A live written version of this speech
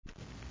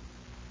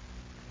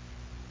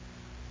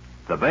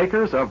The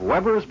bakers of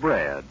Weber's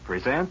Bread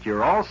present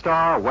your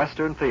all-star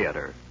Western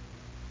Theater.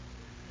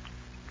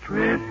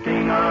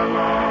 Drifting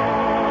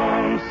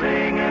along,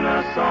 singing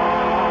a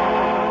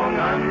song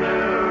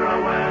under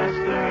a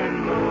western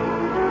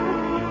moon.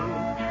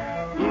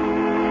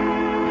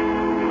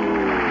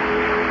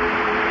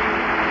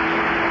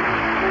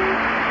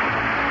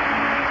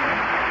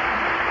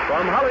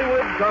 From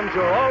Hollywood comes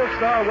your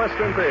all-star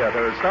Western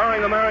Theater,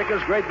 starring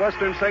America's great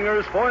Western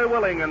singers, Foy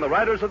Willing and the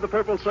Riders of the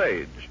Purple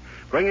Sage,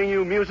 bringing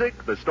you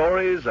music, the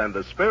stories, and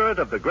the spirit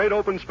of the great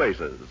open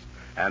spaces.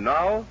 And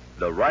now,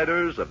 the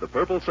Riders of the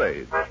Purple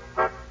Sage.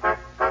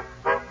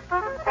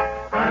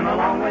 I'm a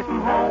long way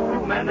from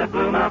home and the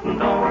Blue Mountain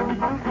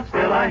Dome.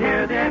 Still I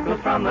hear the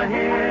echoes from the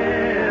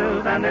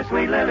hills and their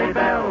sweet Lily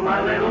Bell,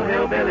 my little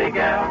hillbilly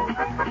gal,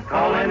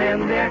 calling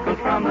in the echoes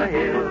from the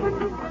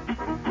hills.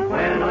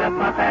 When I left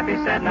my pappy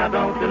said, now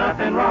don't do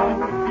nothing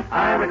wrong.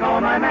 I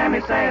recall my mammy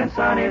saying,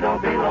 sonny,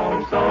 don't be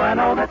lone. So I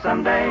know that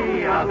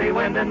someday I'll be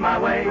wending my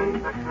way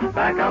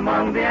back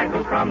among the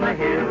echoes from the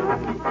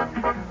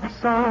hills.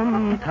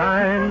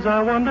 Sometimes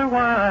I wonder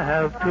why I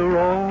have to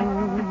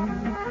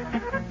roam.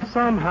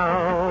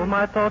 Somehow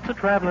my thoughts are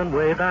traveling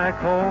way back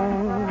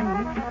home.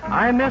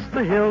 I miss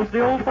the hills,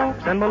 the old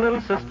folks, and my little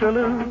sister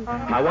Lou.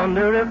 I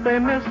wonder if they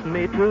miss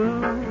me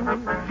too.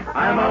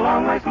 I'm a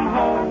long way from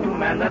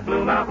home and that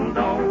Blue Mountain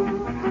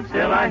Dome.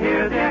 Still I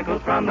hear the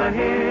echoes from the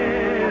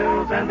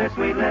hills and their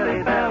sweet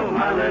Lily Bell,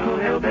 my little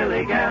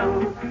hillbilly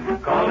gal,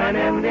 calling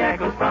in the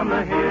echoes from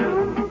the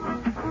hills.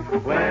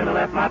 When I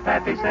left my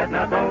pappy said,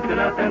 now don't do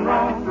nothing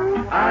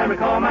wrong. I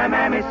recall my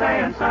mammy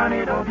saying,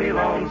 sonny, don't be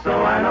lone. So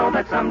I know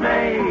that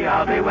someday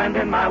I'll be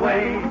wending my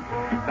way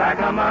back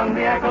among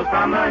the echoes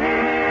from the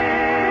hills.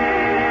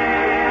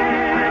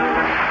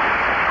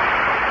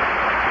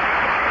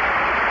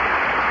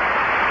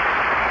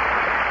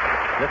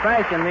 The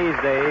fashion these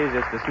days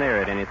is to sneer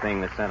at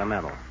anything that's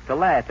sentimental, to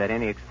laugh at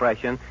any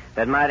expression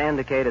that might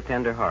indicate a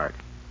tender heart.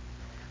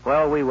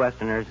 Well, we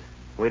Westerners,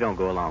 we don't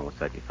go along with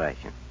such a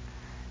fashion.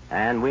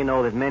 And we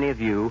know that many of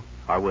you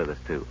are with us,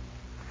 too.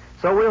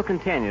 So we'll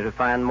continue to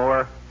find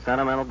more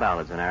sentimental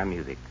ballads in our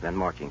music than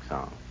marching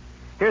songs.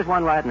 Here's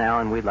one right now,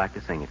 and we'd like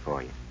to sing it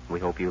for you. We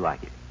hope you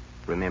like it.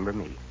 Remember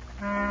Me.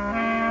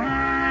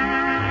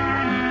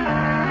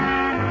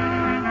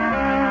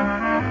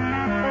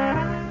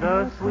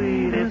 The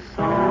sweetest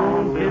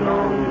songs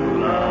belong to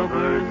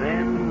lovers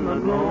in the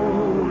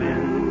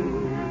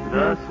gloaming.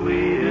 The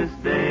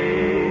sweetest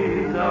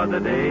days are the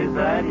days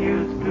that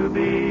used to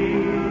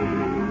be.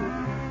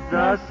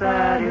 The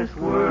saddest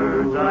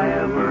words I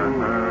ever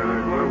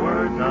heard were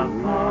words of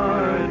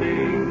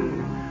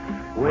parting.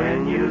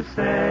 When you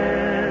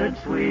said,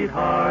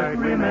 sweetheart,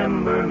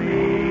 remember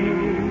me.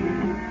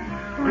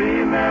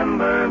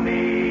 Remember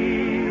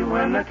me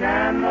when the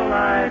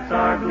candlelights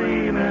are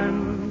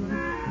gleaming.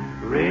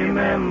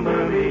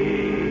 Remember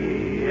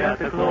me at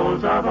the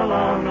close of a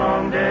long,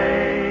 long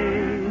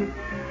day.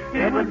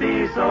 It would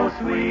be so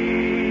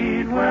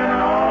sweet when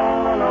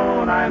all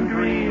alone I'm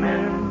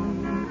dreaming,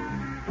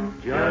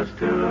 just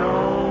to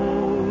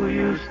know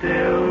you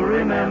still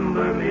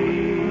remember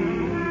me.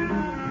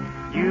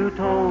 You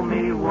told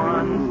me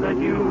once that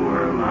you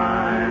were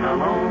mine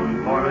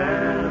alone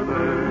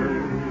forever,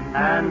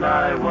 and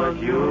I was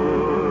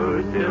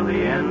yours till the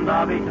end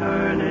of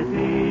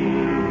eternity.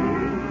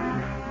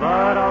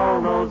 But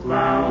all those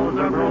vows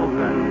are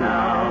broken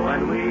now,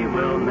 and we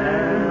will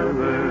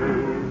never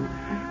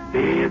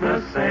be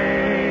the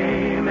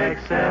same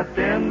except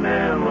in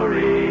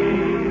memory.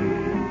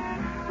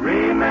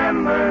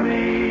 Remember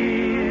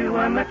me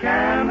when the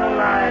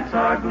candlelights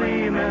are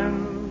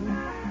gleaming.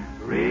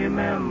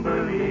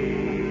 Remember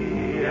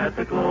me at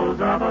the close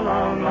of a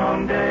long,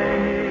 long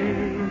day.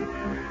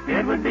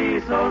 It would be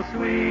so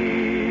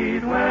sweet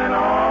when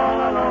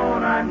all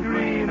alone I'm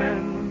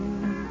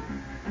dreaming,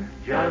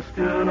 just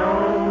to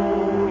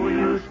know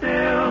you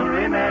still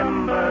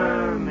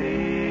remember me.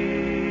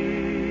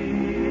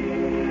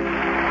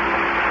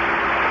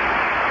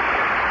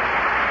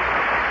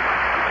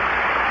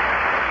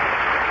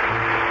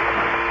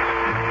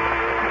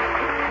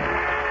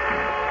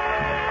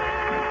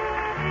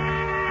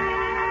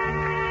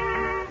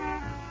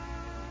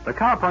 The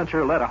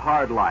cowpuncher led a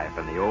hard life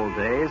in the old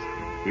days.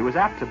 He was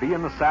apt to be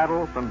in the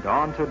saddle from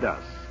dawn to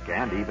dusk,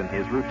 and even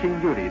his routine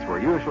duties were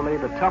usually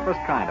the toughest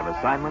kind of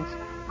assignments,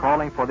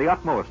 calling for the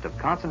utmost of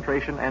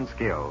concentration and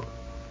skill.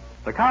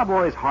 The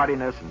cowboy's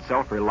hardiness and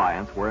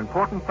self-reliance were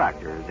important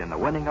factors in the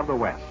winning of the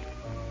West.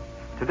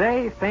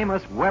 Today,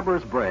 famous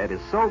Weber's Bread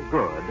is so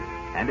good,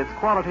 and its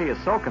quality is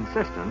so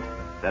consistent,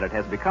 that it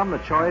has become the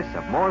choice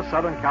of more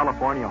Southern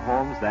California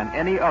homes than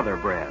any other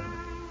bread.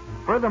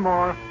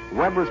 Furthermore,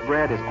 Weber's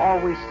Bread is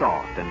always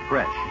soft and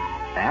fresh,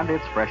 and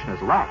its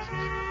freshness lasts.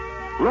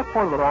 Look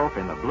for the loaf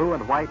in the blue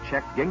and white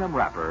checked gingham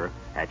wrapper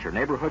at your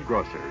neighborhood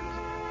grocer's.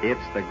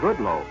 It's the good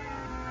loaf,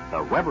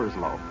 the Weber's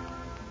loaf.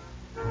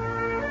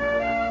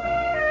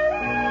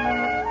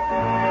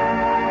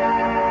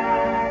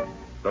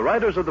 The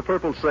Riders of the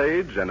Purple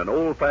Sage and an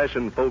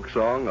old-fashioned folk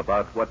song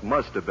about what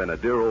must have been a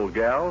dear old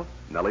gal,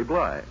 Nellie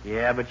Bly.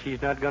 Yeah, but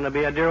she's not going to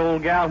be a dear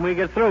old gal when we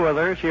get through with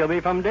her. She'll be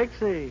from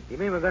Dixie. You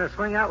mean we're going to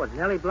swing out with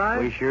Nellie Bly?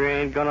 We sure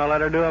ain't going to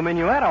let her do a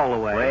minuet all the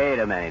way. Wait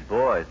a minute,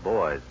 boys.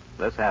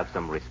 Let's have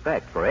some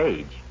respect for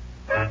age.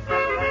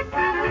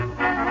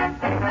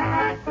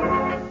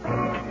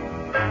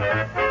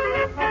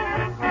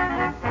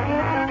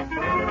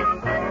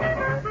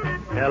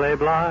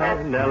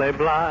 Nellie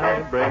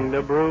Bly, bring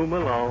the broom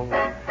along.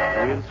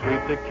 We'll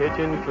sweep the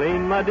kitchen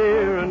clean, my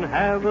dear, and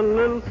have a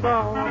little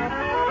song.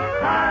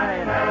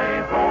 Hi,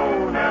 Nellie,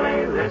 ho,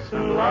 Nellie,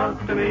 listen,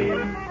 love to me.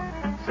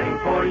 Sing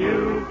for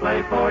you,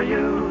 play for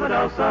you, the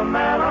dulcet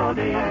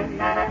melody.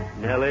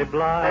 Nellie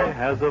Bly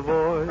has a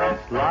voice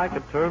like a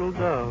turtle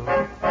dove.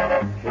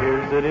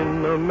 Hears it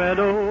in the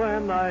meadow,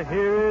 and I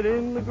hear it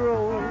in the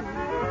grove.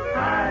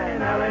 Hi,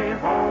 Nellie,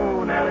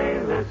 ho, Nellie,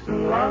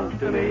 listen, love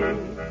to me.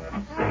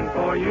 Sing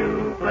for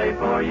you, play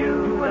for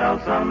you, the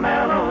dulcet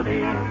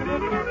melody.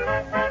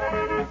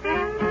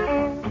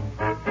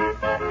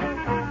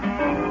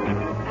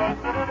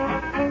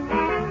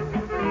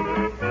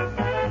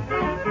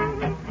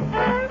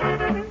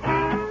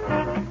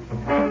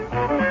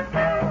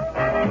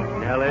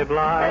 Nellie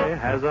Bly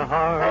has a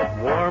heart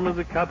warm as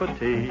a cup of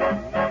tea,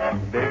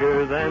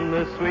 bigger than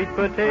the sweet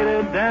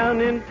potato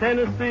down in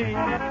Tennessee.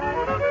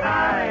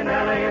 Hi,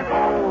 Nellie,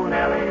 ho,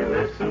 Nellie,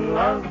 listen,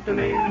 love to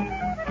me.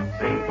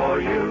 Sing for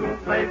you,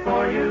 play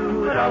for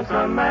you, the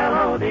dulcet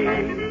melody.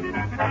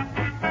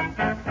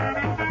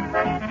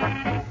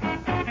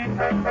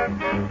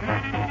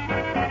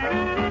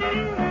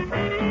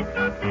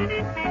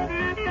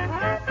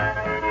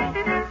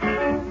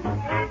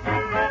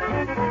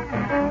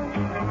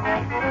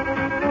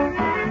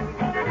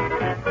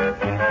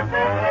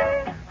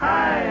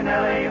 Hi,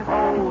 Nellie,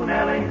 ho,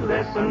 Nellie,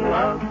 listen,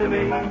 love to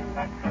me.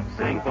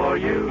 Sing for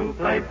you,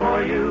 play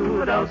for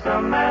you,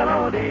 dulcet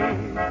melody,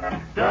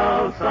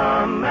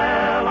 dulcet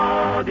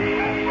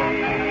melody.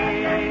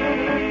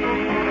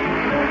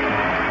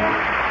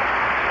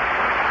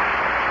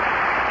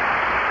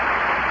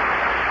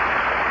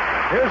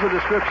 Here's a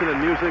description in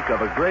music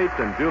of a great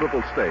and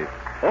beautiful state,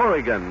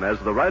 Oregon, as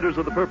the Riders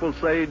of the Purple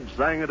Sage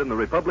sang it in the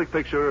Republic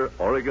picture,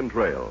 Oregon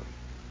Trail.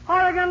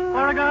 Oregon,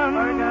 Oregon,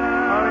 Oregon,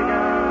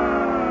 Oregon.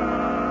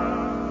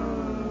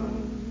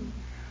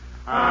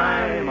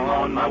 I'm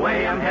on my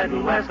way, I'm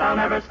heading west, I'll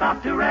never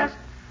stop to rest.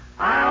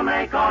 I'll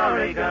make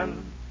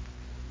Oregon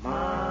my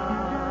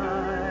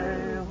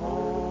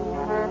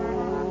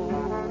home.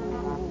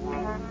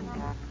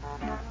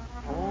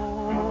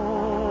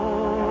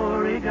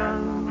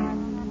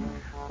 Oregon,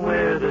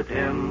 where the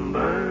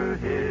timber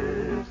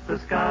hits the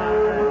sky.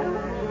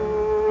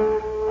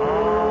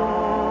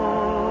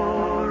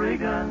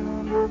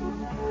 Oregon,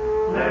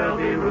 there'll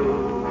be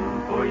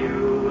room for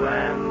you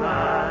and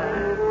I,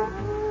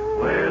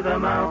 where the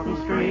mountain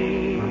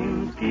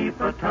streams keep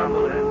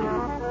a-tumbling,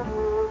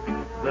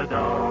 the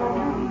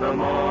dawn, the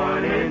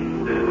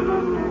morning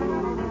dew.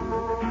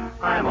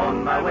 I'm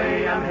on my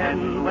way, I'm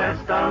heading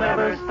west, I'll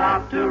never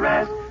stop to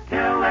rest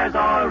till there's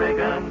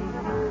Oregon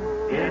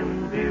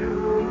in view.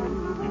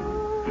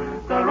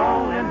 The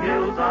rolling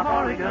hills of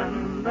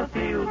Oregon, the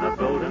fields of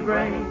golden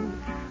grain,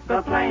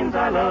 the plains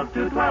I love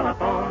to dwell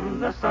upon,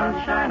 the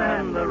sunshine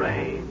and the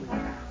rain.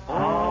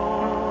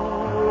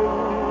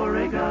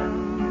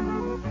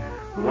 Oregon,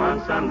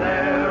 once I'm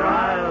there,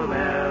 I'll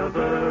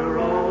never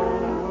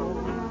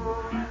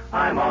roam.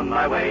 I'm on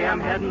my way, I'm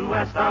heading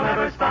west, I'll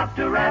never stop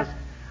to rest.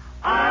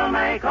 I'll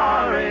make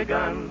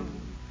Oregon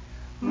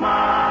my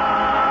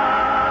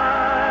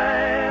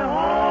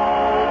home.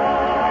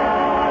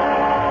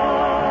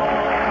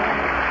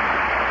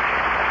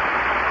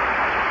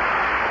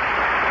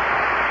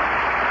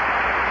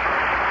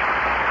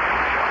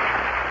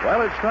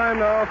 Well, it's time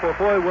now for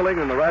Foy Willing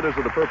and the Riders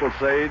of the Purple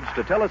Sage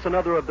to tell us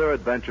another of their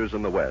adventures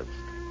in the West.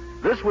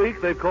 This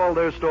week, they've called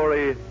their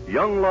story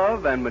Young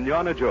Love and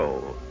Manana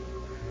Joe.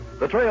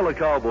 The trail a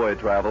cowboy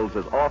travels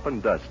is often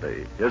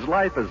dusty. His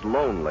life is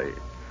lonely.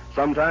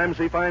 Sometimes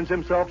he finds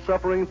himself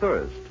suffering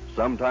thirst,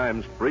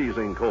 sometimes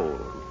freezing cold.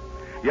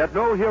 Yet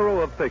no hero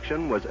of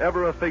fiction was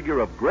ever a figure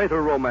of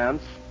greater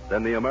romance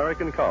than the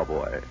American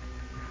cowboy.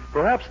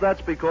 Perhaps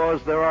that's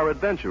because there are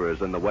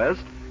adventurers in the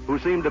West who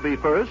seem to be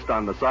first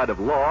on the side of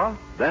law,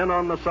 then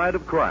on the side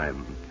of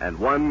crime, and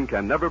one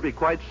can never be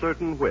quite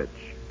certain which.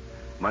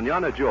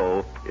 Manana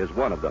Joe is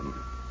one of them.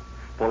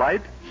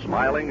 Polite,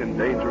 smiling, and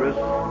dangerous,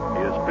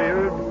 he is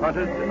feared,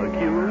 hunted,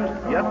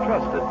 accused, yet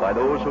trusted by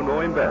those who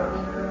know him best.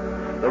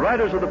 The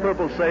Riders of the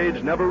Purple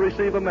Sage never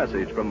receive a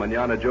message from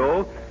Manana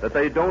Joe that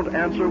they don't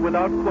answer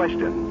without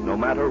question, no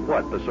matter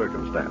what the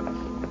circumstance.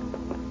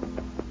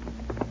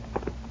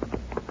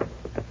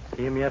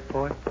 See him yet,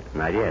 boy?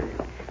 Not yet.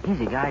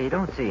 Easy, guy, you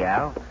don't see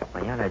Al.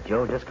 Manana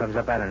Joe just comes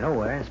up out of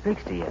nowhere and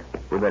speaks to you.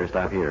 We better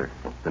stop here.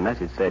 The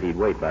message said he'd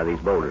wait by these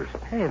boulders.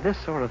 Hey, this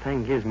sort of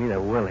thing gives me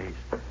the willies.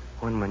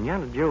 When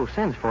Manana Joe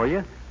sends for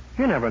you,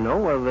 you never know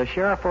whether the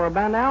sheriff or a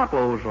band of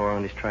outlaws are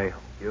on his trail.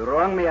 You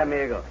wrong me,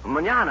 amigo.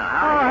 Manana,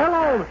 Oh,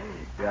 hello.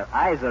 Your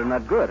eyes are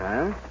not good,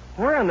 huh?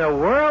 Where in the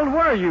world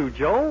were you,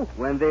 Joe?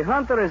 When the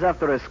hunter is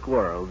after a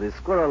squirrel, the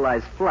squirrel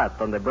lies flat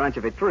on the branch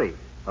of a tree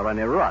or on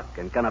a rock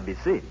and cannot be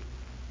seen.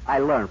 I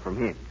learned from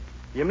him.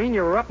 You mean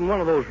you were up in one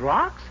of those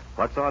rocks?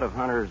 What sort of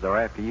hunters are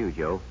after you,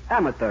 Joe?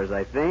 Amateurs,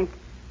 I think.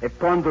 A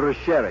ponderous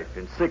sheriff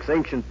and 6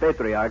 ancient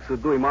patriarchs who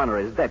do him honor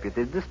as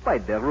deputies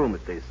despite their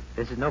rheumatism.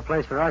 This is no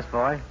place for us,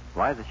 boy.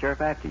 Why is the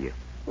sheriff after you?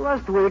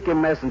 Last week, a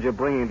messenger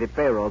bringing the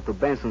payroll to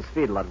Benson's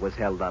feedlot was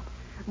held up.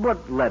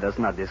 But let us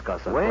not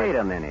discuss it. Wait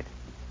a minute.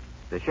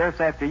 The sheriff's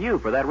after you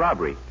for that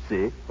robbery.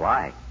 See?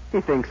 Why? He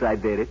thinks I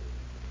did it.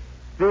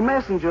 The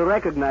messenger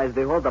recognized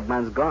the hold-up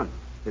man's gun.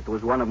 It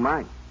was one of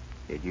mine.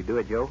 Did you do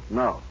it, Joe?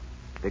 No.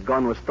 The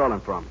gun was stolen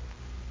from me.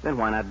 Then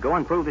why not go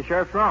and prove the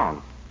sheriff's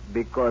wrong?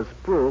 Because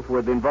proof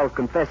would involve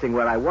confessing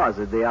where I was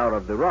at the hour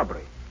of the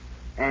robbery.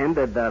 And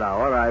at that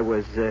hour, I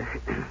was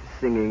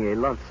singing a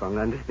love song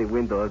under the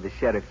window of the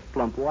sheriff's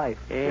plump wife.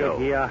 Ain't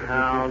he a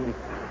hound?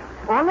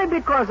 Only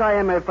because I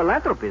am a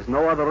philanthropist,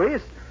 no other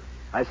reason.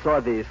 I saw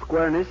the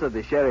squareness of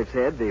the sheriff's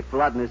head, the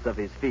flatness of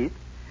his feet.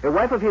 A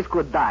wife of his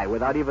could die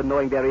without even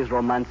knowing there is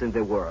romance in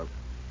the world.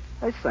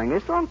 I sang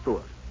a song to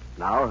her.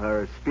 Now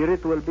her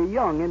spirit will be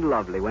young and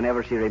lovely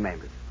whenever she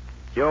remembers.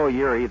 Joe,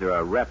 you're either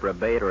a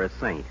reprobate or a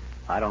saint.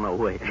 I don't know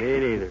which. Me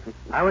neither.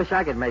 I wish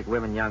I could make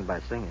women young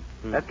by singing.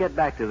 Let's get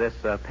back to this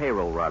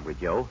payroll robbery,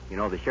 Joe. You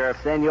know, the sheriff...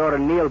 Senor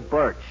Neil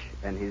Birch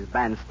and his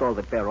band stole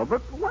the payroll,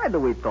 but why do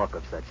we talk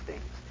of such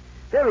things?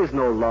 There is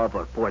no love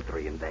or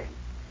poetry in them.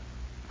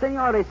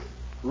 Senores,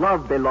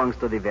 love belongs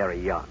to the very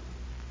young.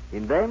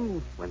 In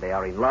them, when they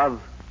are in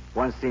love,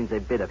 one sees a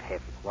bit of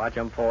heaven. Watch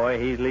him, boy.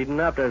 He's leading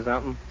up to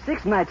something.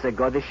 6 nights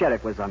ago, the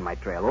sheriff was on my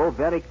trail. Oh,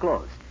 very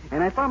close.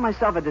 And I found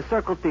myself at the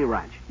Circle T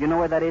Ranch. You know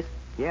where that is?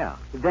 Yeah.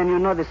 Then you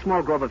know the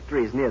small grove of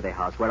trees near the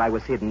house where I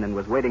was hidden and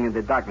was waiting in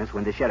the darkness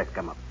when the sheriff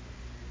came up.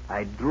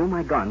 I drew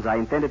my guns. I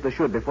intended to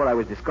shoot before I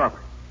was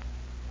discovered.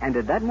 And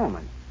at that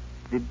moment,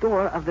 the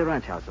door of the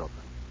ranch house opened.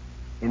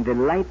 In the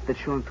light that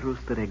shone through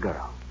stood a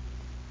girl.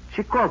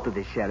 She called to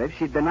the sheriff.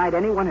 She denied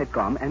anyone had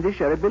come, and the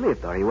sheriff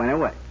believed her. He went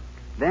away.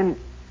 Then,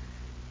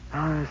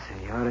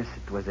 senores,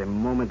 it was a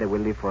moment that will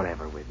live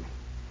forever with me.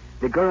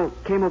 The girl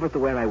came over to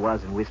where I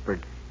was and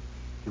whispered,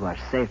 "You are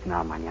safe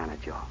now,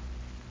 Mañana Joe."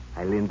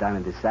 I leaned down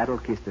in the saddle,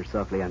 kissed her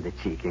softly on the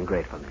cheek in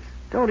gratefulness.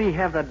 Don't he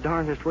have the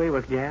darndest way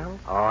with gals?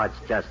 Oh, it's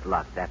just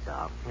luck, that's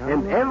all.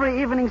 And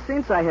every evening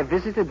since, I have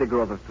visited the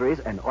grove of trees,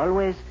 and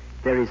always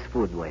there is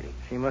food waiting.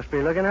 She must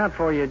be looking out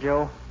for you,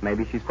 Joe.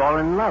 Maybe she's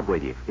fallen in love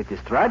with you. It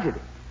is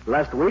tragedy.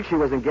 Last week, she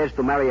was engaged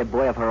to marry a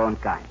boy of her own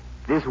kind.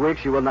 This week,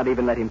 she will not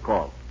even let him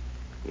call.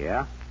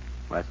 Yeah?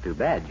 Well, that's too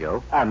bad,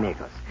 Joe.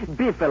 Amigos,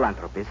 be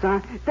philanthropists,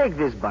 huh? Take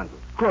this bundle.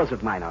 Clothes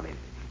of mine are in it.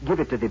 Give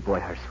it to the boy,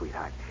 her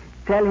sweetheart.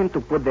 Tell him to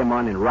put them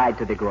on and ride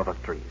to the grove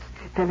of trees.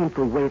 Tell him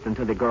to wait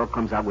until the girl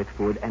comes out with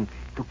food and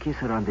to kiss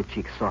her on the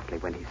cheek softly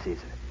when he sees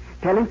her.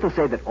 Tell him to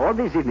say that all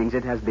these evenings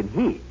it has been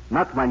he,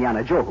 not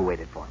Mañana Joe, who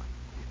waited for her.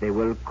 They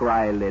will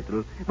cry a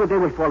little, but they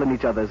will fall in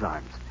each other's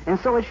arms. And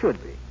so it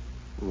should be.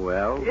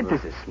 Well... It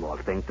is a small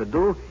thing to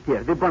do.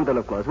 Here, the bundle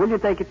of clothes. Will you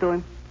take it to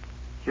him?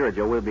 Sure,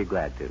 Joe, we'll be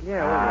glad to.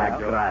 Yeah,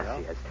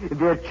 gracias.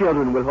 Their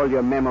children will hold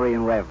your memory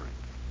in reverence.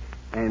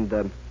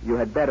 And you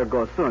had better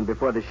go soon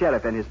before the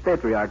sheriff and his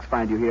patriarchs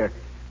find you here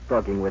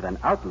talking with an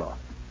outlaw.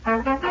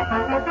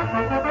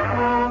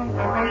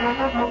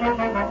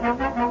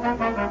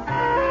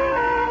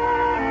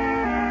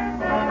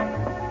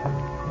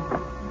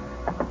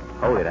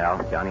 Hold it,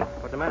 Al. Johnny.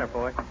 What's the matter,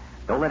 boy?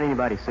 Don't let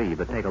anybody see you,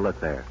 but take a look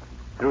there.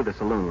 Through the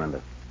saloon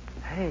window.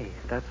 Hey,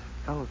 that's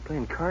fellows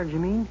playing cards, you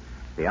mean?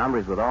 The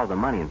hombres with all the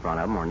money in front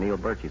of them are Neil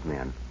Birch's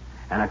men.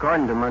 And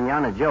according to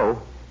Mañana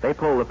Joe, they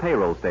pull the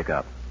payroll stick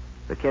up.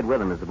 The kid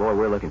with him is the boy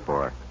we're looking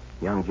for,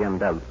 young Jim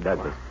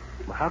Douglas.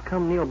 Well, how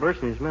come Neil Birch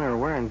and his men are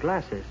wearing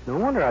glasses? No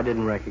wonder I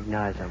didn't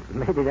recognize them.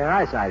 Maybe their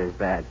eyesight is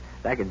bad.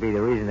 That could be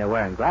the reason they're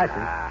wearing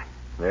glasses.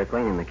 They're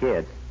cleaning the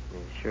kid.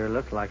 It sure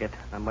looks like it.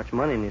 Not much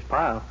money in his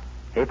pile.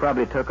 He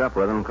probably took up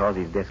with him because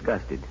he's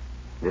disgusted.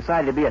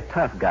 Decided to be a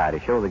tough guy to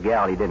show the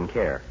gal he didn't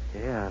care.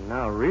 Yeah,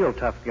 now real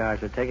tough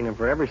guys are taking him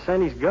for every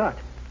cent he's got.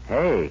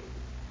 Hey,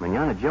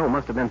 Mañana Joe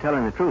must have been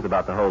telling the truth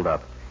about the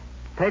holdup.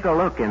 Take a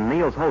look in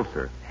Neil's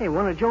holster. Hey,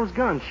 one of Joe's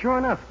guns, sure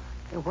enough.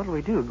 Hey, what'll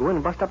we do, go in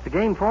and bust up the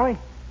game for him?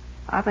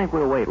 I think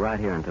we'll wait right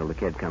here until the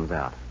kid comes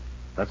out.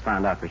 Let's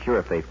find out for sure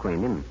if they've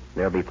cleaned him.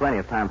 There'll be plenty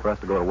of time for us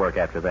to go to work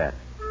after that.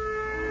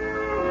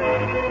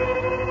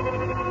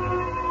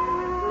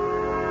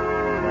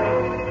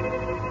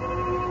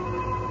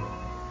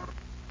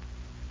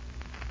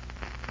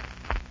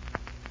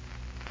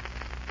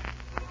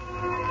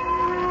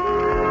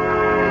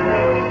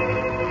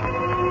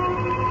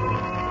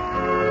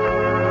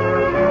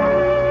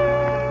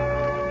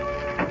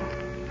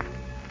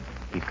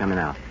 He's coming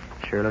out.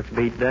 Sure looks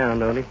beat down,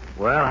 don't he?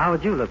 Well, how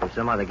would you look if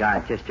some other guy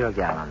kissed your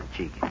gal on the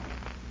cheek?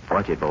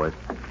 Watch it, boys.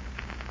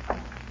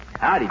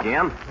 Howdy,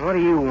 Jim. What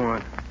do you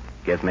want?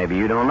 Guess maybe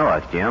you don't know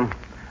us, Jim.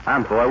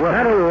 I'm Foy Wilson.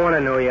 I don't want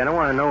to know you. I don't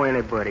want to know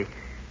anybody.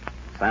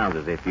 Sounds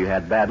as if you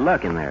had bad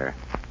luck in there.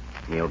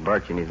 Neil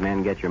Birch and his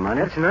men get your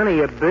money? That's none of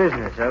your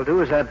business. I'll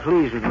do as I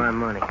please with my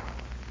money.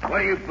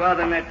 What are you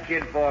bothering that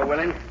kid for,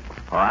 Willing?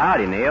 Oh,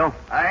 howdy, Neil.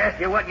 I asked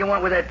you what you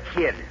want with that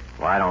kid.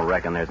 Well, I don't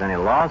reckon there's any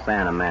law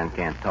saying a man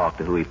can't talk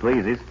to who he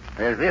pleases.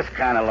 There's this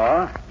kind of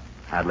law.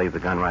 I'd leave the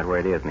gun right where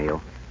it is,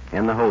 Neil.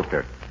 In the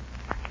holster.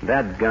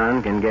 That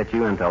gun can get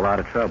you into a lot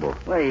of trouble.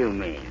 What do you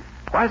mean?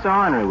 Why so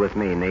ornery with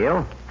me,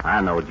 Neil?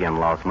 I know Jim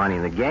lost money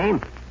in the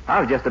game. I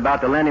was just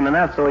about to lend him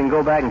enough so he can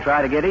go back and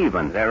try to get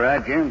even. Is that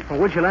right, Jim? Well,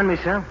 would you lend me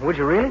some? Would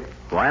you really?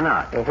 Why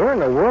not? Well, where in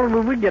the world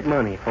would we get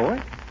money for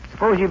it?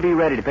 Suppose you be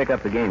ready to pick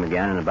up the game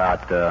again in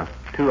about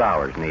 2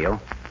 hours,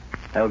 Neil.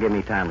 That'll give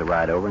me time to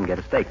ride over and get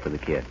a steak for the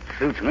kid.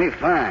 Suits me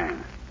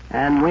fine.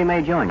 And we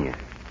may join you,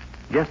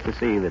 just to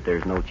see that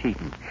there's no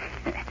cheating.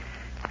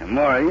 The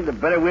more of you, the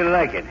better we'll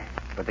like it.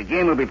 But the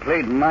game will be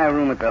played in my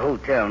room at the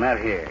hotel, not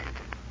here.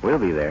 We'll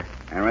be there.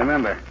 And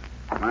remember,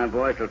 my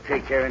boys will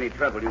take care of any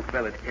trouble you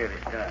fellas hear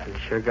this time. You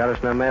sure got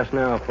us in a mess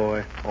now,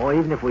 boy. Oh,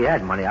 even if we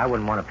had money, I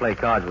wouldn't want to play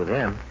cards with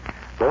him.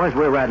 Boys,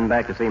 we're riding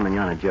back to see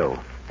Manana Joe.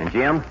 And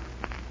Jim,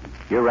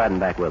 you're riding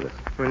back with us.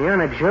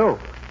 Manana Joe?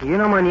 You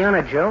know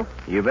Manana Joe?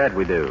 You bet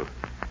we do.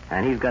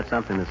 And he's got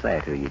something to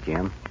say to you,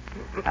 Jim.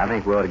 I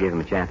think we ought to give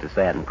him a chance to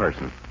say it in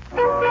person.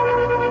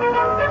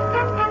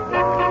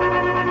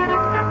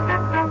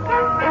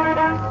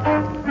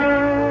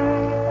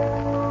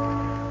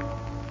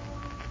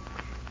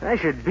 I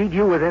should beat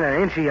you within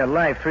an inch of your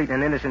life treating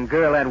an innocent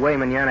girl that way,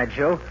 Manana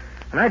Joe.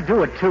 And I'd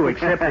do it, too,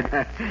 except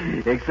that...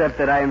 Except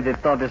that I am the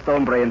toughest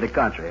hombre in the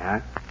country,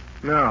 huh?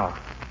 No.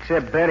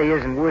 Except Betty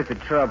isn't worth the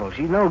trouble.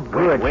 She's no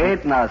good.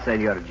 Wait now,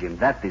 Senor Jim.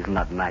 That is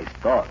not nice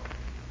talk.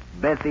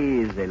 Betty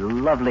is a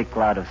lovely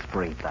cloud of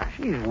springtime.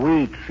 She's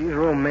weak. She's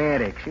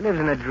romantic. She lives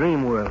in a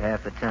dream world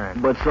half the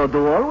time. But so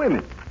do all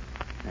women.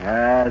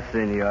 Ah,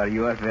 Senor,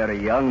 you are very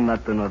young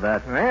not to know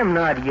that. I am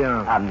not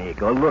young.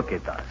 Amigo, look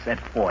at us. At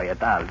Foy,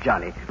 at Al,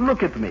 Johnny.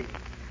 Look at me.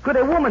 Could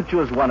a woman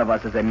choose one of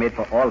us as a mate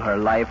for all her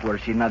life where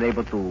she's not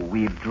able to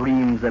weave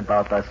dreams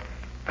about us,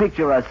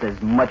 picture us as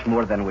much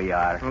more than we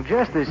are? Well,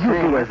 just the You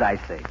same. do as I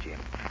say, Jim.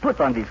 Put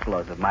on these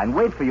clothes of mine.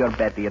 Wait for your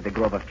Betty at the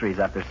grove of trees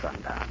after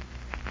sundown.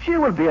 She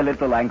will be a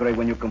little angry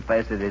when you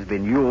confess it has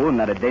been you,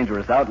 not a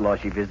dangerous outlaw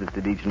she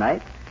visited each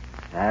night.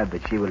 Ah,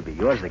 but she will be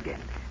yours again.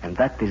 And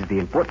that is the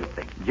important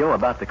thing. Joe,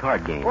 about the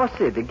card game. Oh,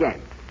 see, the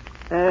game.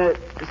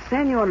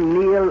 Senor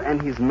Neil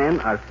and his men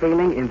are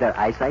failing in their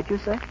eyesight, you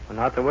say? Well,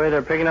 not the way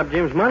they're picking up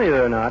Jim's money,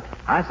 they're not.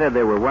 I said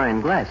they were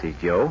wearing glasses,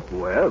 Joe.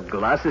 Well,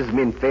 glasses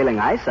mean failing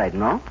eyesight,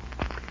 no?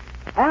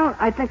 Al,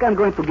 I think I'm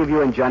going to give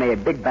you and Johnny a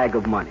big bag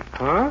of money.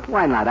 Huh?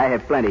 Why not? I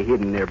have plenty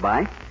hidden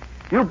nearby.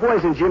 You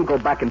boys and Jim go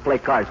back and play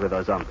cards with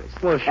those hombres.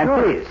 Well, sure.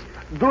 And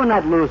please, do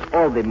not lose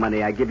all the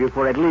money I give you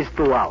for at least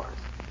 2 hours.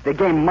 The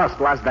game must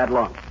last that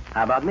long.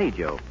 How about me,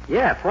 Joe?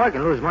 Yeah, Foy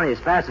can lose money as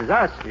fast as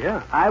us.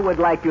 Yeah. I would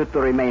like you to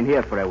remain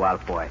here for a while,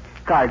 Foy.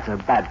 Cards are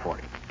bad for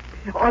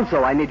you.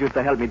 Also, I need you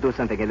to help me do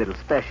something a little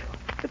special.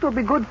 It will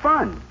be good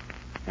fun.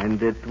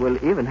 And it will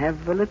even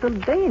have a little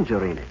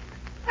danger in it.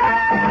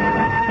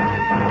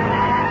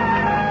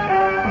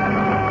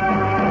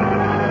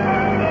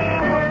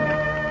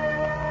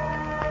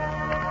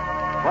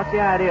 What's the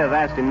idea of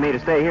asking me to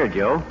stay here,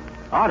 Joe?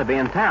 I ought to be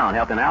in town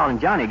helping Al and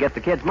Johnny get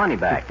the kids' money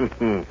back.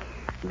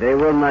 They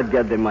will not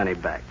get the money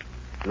back.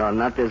 No,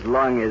 not as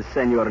long as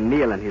Senor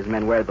Neil and his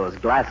men wear those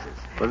glasses.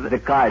 The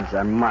cards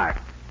are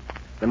marked.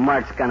 The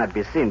marks cannot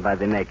be seen by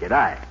the naked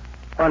eye.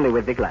 Only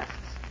with the glasses.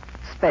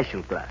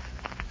 Special glasses.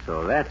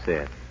 So that's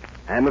it.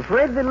 I'm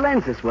afraid the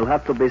lenses will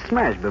have to be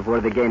smashed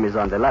before the game is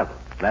on the level.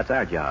 That's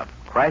our job.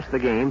 Crash the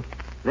game,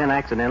 then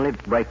accidentally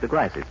break the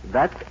glasses.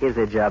 That is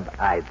a job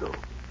I do.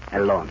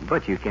 Alone.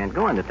 But you can't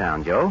go into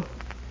town, Joe.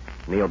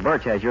 Neil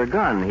Birch has your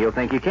gun. He'll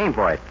think you came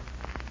for it.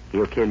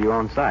 He'll kill you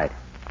on sight.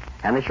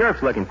 And the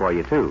sheriff's looking for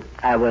you, too.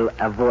 I will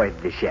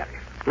avoid the sheriff.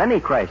 Let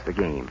me crash the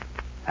game.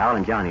 Al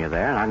and Johnny are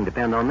there, and I can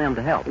depend on them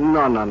to help.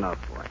 No,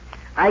 boy.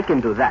 I can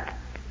do that.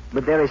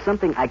 But there is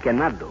something I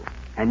cannot do,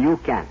 and you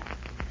can't.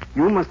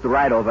 You must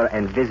ride over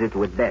and visit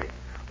with Betty.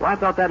 Well, I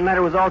thought that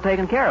matter was all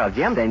taken care of,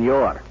 Jim.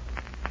 Senor,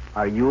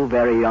 are you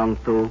very young,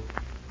 too?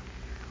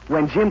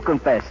 When Jim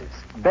confesses,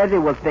 Betty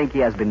will think he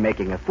has been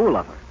making a fool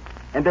of her.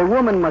 And a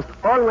woman must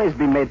always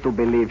be made to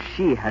believe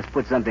she has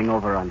put something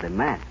over on the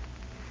man.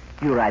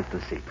 You ride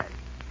to see Betty.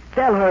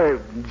 Tell her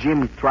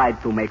Jim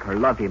tried to make her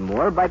love him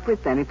more by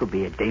pretending to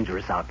be a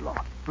dangerous outlaw.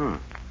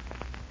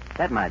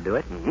 That might do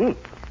it.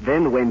 Mm-hmm.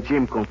 Then when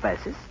Jim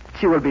confesses,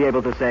 she will be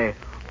able to say,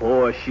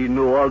 oh, she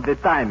knew all the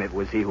time it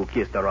was he who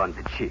kissed her on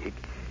the cheek.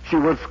 She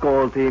will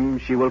scold him,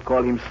 she will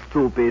call him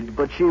stupid,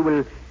 but she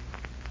will...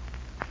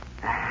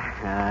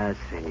 Ah,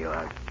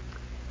 senor.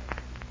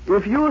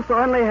 If youth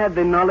only had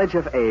the knowledge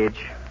of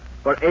age,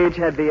 or age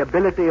had the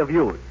ability of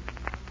youth,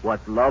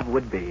 what love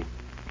would be.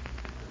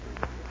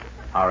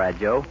 All right,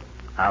 Joe.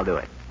 I'll do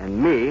it.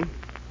 And me,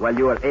 while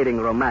you are aiding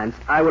romance,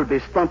 I will be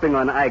stomping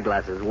on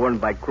eyeglasses worn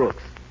by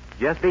crooks.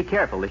 Just be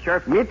careful. The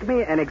sheriff... Meet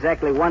me in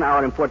exactly 1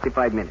 hour and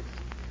 45 minutes.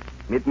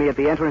 Meet me at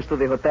the entrance to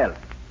the hotel,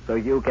 so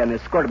you can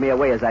escort me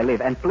away as I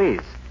leave. And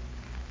please,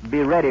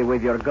 be ready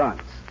with your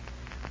guns.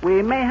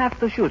 We may have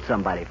to shoot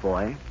somebody,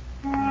 boy.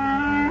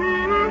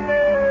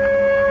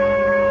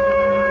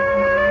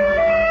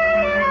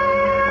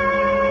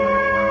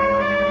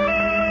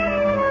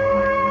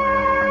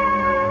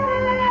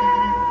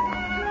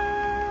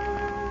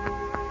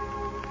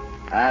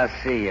 I'll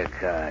see your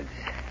cards.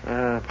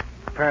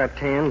 Pair of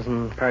tens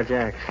and pair of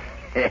jacks.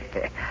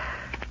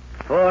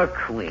 4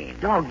 queens.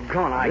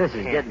 Doggone, this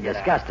is getting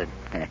disgusted.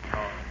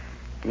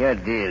 Your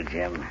deal,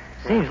 Jim.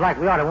 Seems like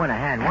we ought to win a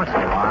hand once in a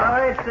while. All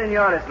right,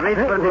 senores, reach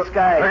for the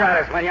sky. Look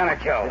at us, Manana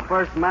Joe. The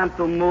first man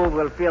to move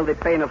will feel the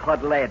pain of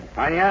hot lead.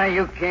 Manana,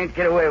 you can't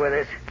get away with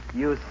this.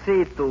 You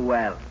see too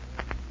well.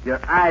 Your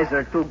eyes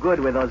are too good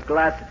with those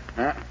glasses.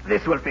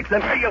 This will fix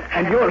them.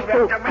 And yours,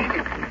 too.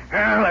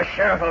 Well, the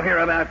sheriff will hear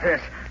about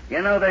this.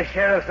 You know the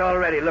sheriff's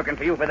already looking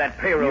for you for that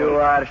payroll. You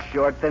are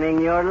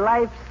shortening your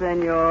life,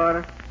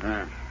 senor.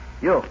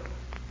 You,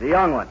 the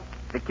young one,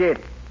 the kid.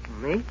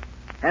 Me?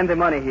 And the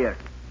money here.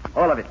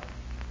 All of it.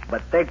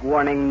 But take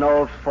warning,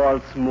 no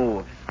false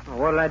moves.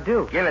 What'll I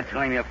do? Give it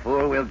to him, you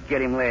fool. We'll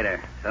get him later.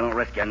 So don't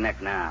risk your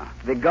neck now.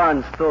 The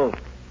guns, too.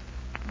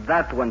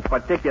 That one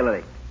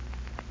particularly.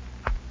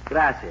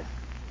 Gracias.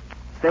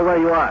 Stay where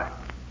you are.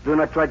 Do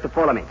not try to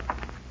follow me.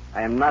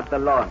 I am not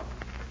alone.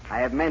 I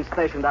have men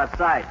stationed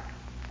outside.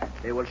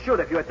 They will shoot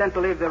if you attempt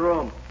to leave the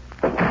room.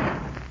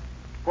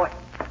 Boy,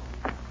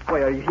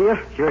 are you here?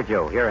 Sure,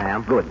 Joe. Here I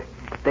am. Good.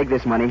 Take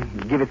this money.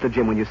 Give it to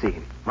Jim when you see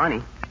him.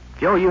 Money?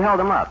 Joe, you held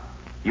him up.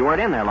 You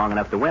weren't in there long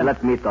enough to win.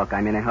 Let me talk.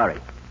 I'm in a hurry.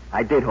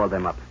 I did hold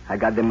them up. I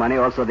got the money,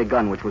 also the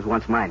gun, which was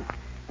once mine,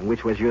 and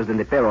which was used in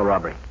the payroll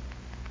robbery.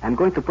 I'm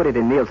going to put it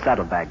in Neil's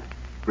saddlebag.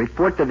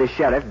 Report to the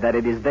sheriff that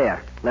it is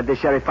there. Let the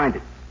sheriff find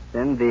it.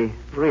 Then the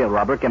real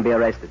robber can be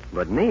arrested.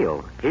 But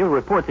Neil, he'll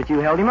report that you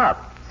held him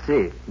up.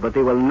 See, but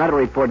he will not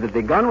report that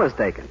the gun was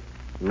taken.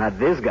 Not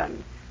this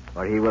gun.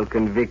 Or he will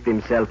convict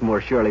himself more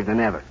surely than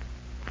ever.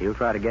 He'll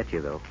try to get you,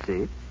 though.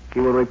 See?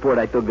 He will report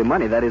I took the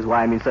money. That is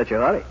why I'm in such a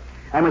hurry.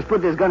 I must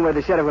put this gun where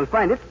the sheriff will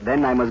find it.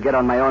 Then I must get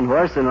on my own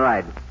horse and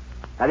ride.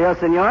 Adios,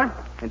 senor.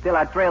 Until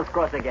our trails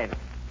cross again.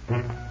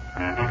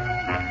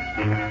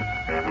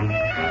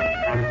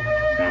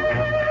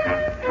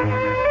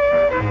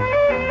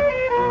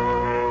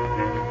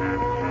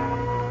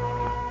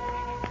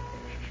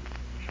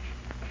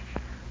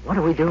 What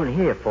are we doing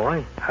here,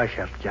 boy? Hush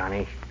up,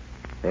 Johnny.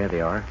 There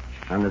they are,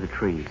 under the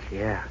trees.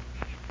 Yeah.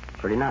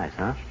 Pretty nice,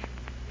 huh?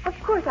 Of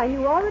course, I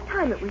knew all the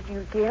time it was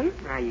you, Jim.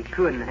 Now, you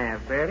couldn't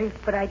have, Bertie.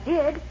 But I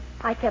did.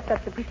 I kept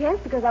up the pretense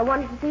because I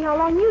wanted to see how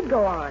long you'd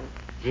go on.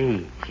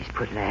 Gee, she's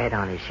putting her head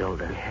on his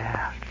shoulder.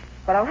 Yeah.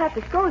 But I'll have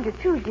to scold you,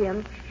 too,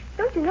 Jim.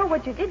 Don't you know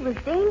what you did was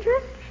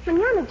dangerous?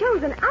 Manana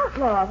Joe's an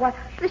outlaw. Why,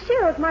 the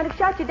sheriff might have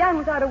shot you down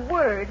without a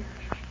word.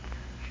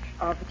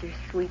 Oh, but you're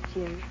sweet,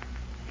 Jim.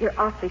 You're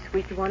awfully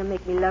sweet to want to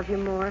make me love you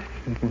more.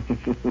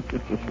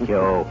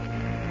 Joe.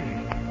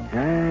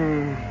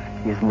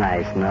 He's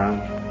nice, no?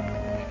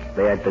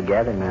 They are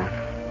together now.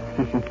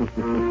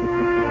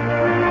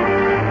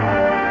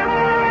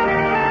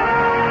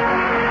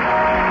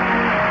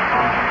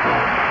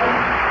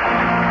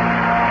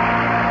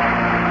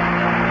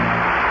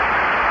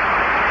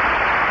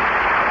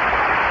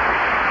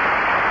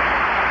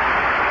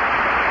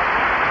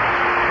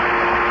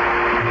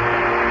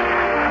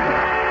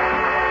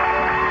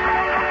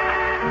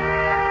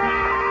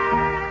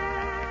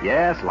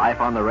 Yes,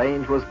 life on the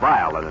range was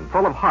violent and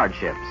full of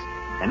hardships,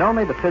 and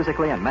only the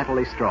physically and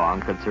mentally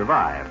strong could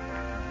survive.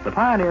 The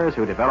pioneers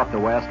who developed the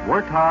West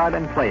worked hard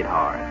and played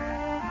hard.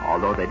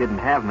 Although they didn't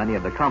have many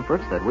of the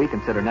comforts that we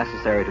consider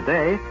necessary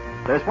today,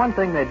 there's one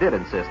thing they did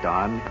insist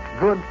on: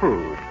 good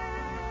food.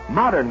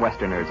 Modern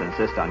Westerners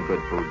insist on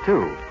good food,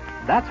 too.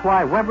 That's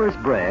why Weber's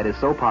bread is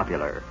so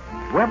popular.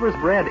 Weber's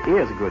bread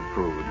is good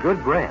food,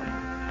 good bread.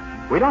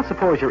 We don't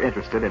suppose you're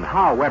interested in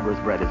how Weber's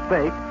bread is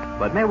baked,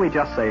 but may we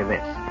just say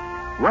this: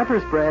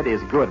 Weber's bread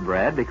is good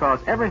bread because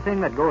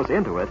everything that goes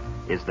into it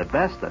is the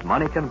best that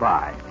money can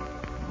buy.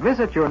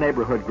 Visit your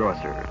neighborhood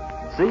grocer.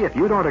 See if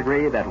you don't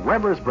agree that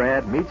Weber's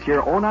bread meets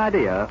your own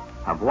idea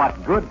of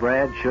what good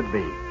bread should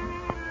be.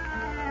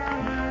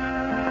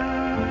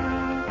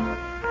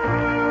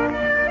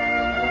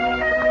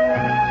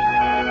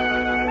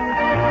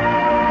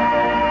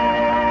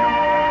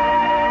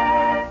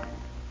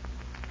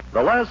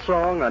 The last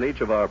song on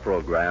each of our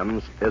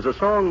programs is a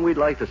song we'd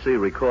like to see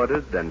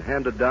recorded and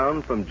handed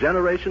down from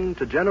generation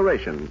to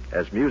generation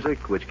as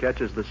music which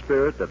catches the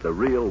spirit of the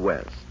real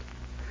West.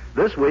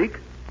 This week,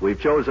 we've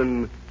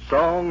chosen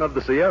Song of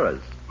the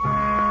Sierras.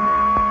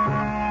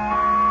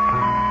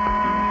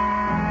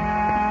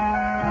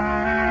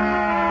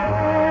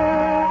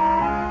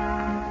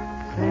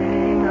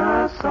 Sing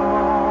a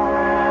song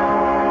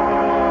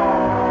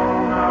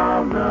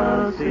of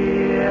the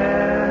Sierras.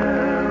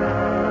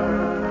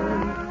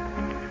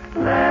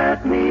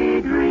 Let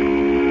me dream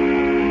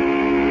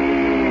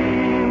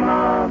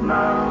of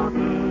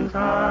mountains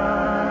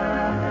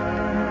high.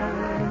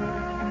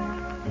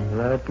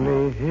 Let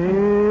me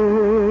hear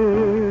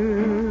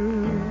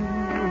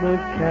the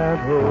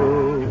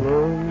cattle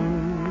roam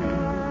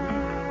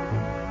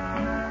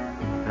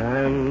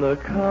and the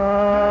coyote's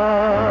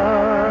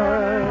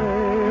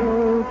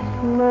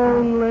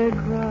lonely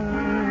cry.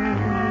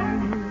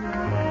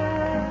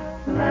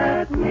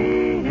 Let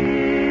me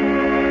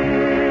hear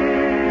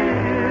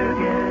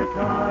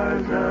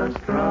guitars a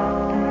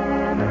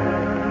strumming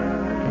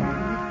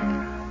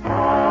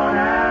on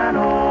an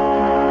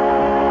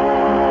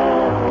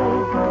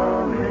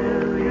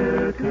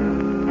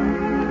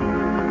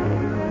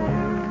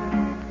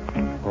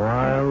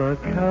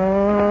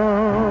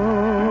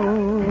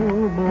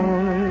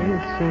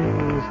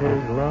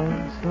his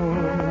love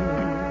song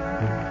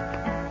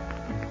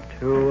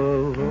to a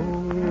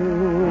lonely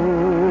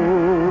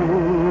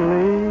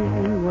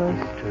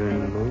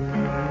western moon.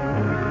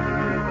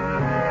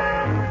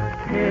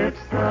 It's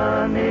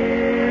the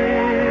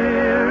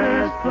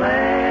nearest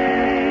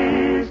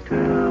place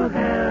to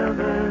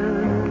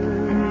heaven,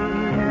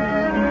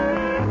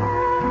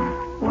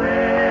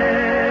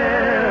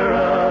 where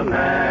a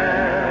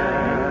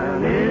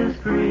man is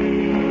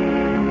free,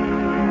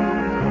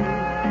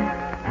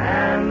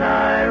 and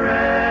I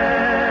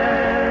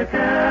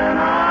reckon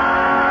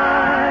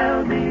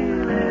I'll be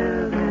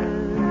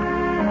living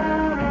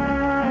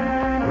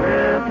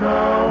with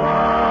the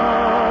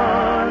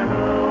one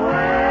who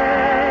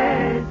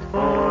waits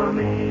for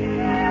me.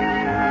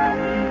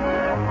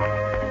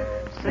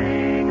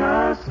 Sing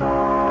a song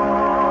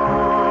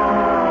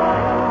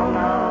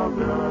of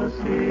the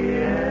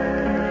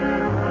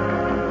Sierra,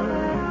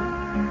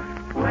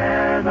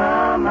 where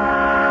the mountains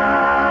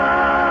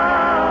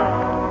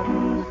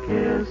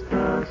kiss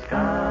the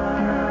sky.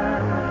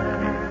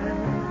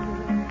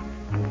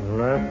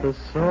 Let the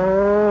song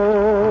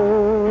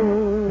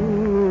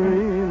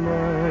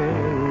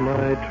remind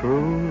my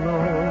true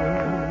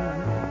love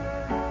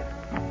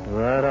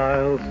that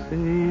I'll see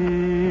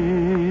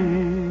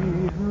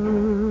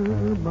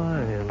her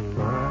by and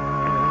by.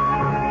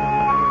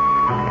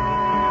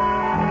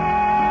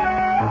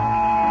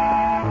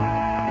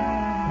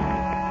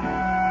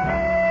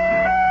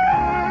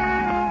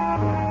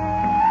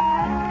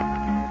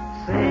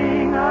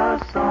 Sing a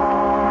song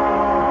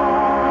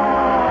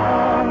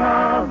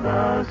of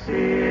the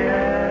Sierras,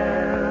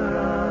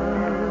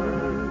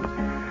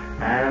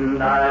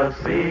 and I'll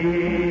see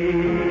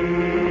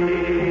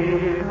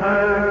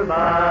her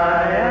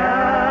by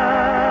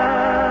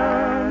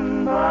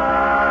and by.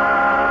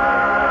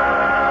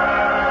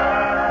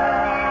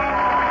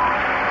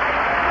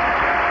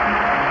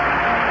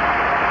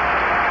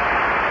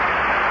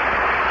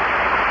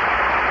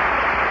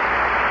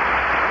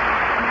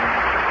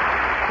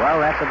 Well,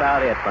 that's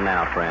about it for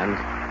now, friends.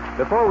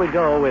 Before we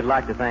go, we'd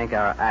like to thank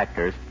our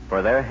actors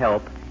for their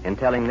help in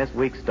telling this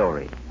week's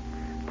story.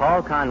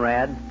 Paul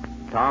Conrad,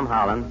 Tom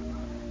Holland,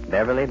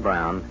 Beverly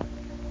Brown,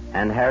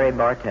 and Harry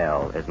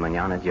Bartell as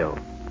Manana Joe.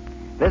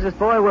 This is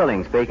Foy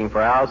Willing speaking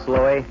for Al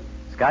Sloey,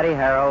 Scotty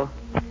Harrell,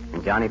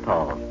 and Johnny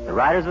Paul. The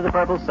Riders of the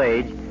Purple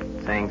Sage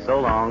saying so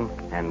long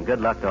and good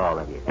luck to all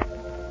of you.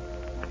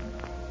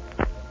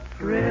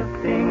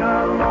 Drifting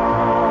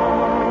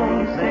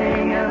along,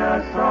 singing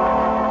a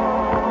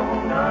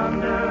song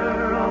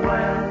under a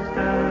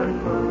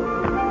western moon.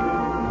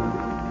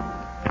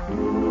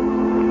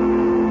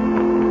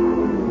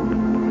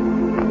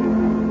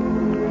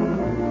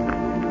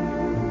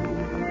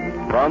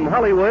 From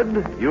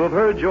Hollywood, you have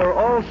heard your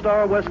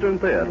all-star Western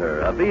Theater,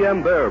 a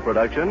V.M. Bear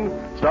production,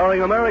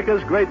 starring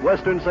America's great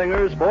Western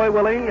singers, Foy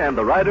Willing and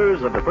the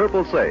Riders of the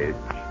Purple Sage.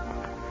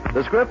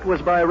 The script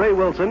was by Ray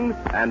Wilson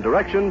and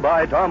direction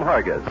by Tom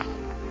Hargis.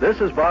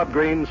 This is Bob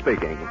Green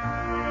speaking.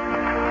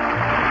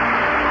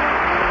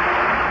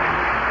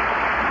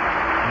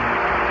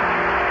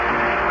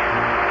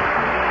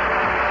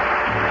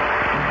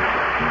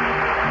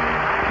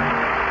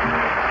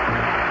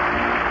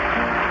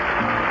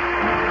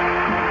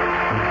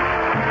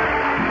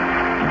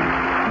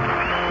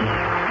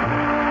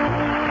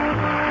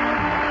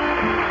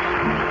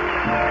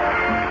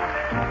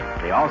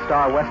 The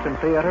All-Star Western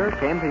Theater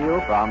came to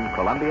you from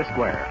Columbia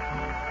Square.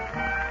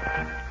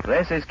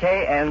 This is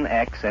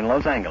KNX in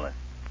Los Angeles.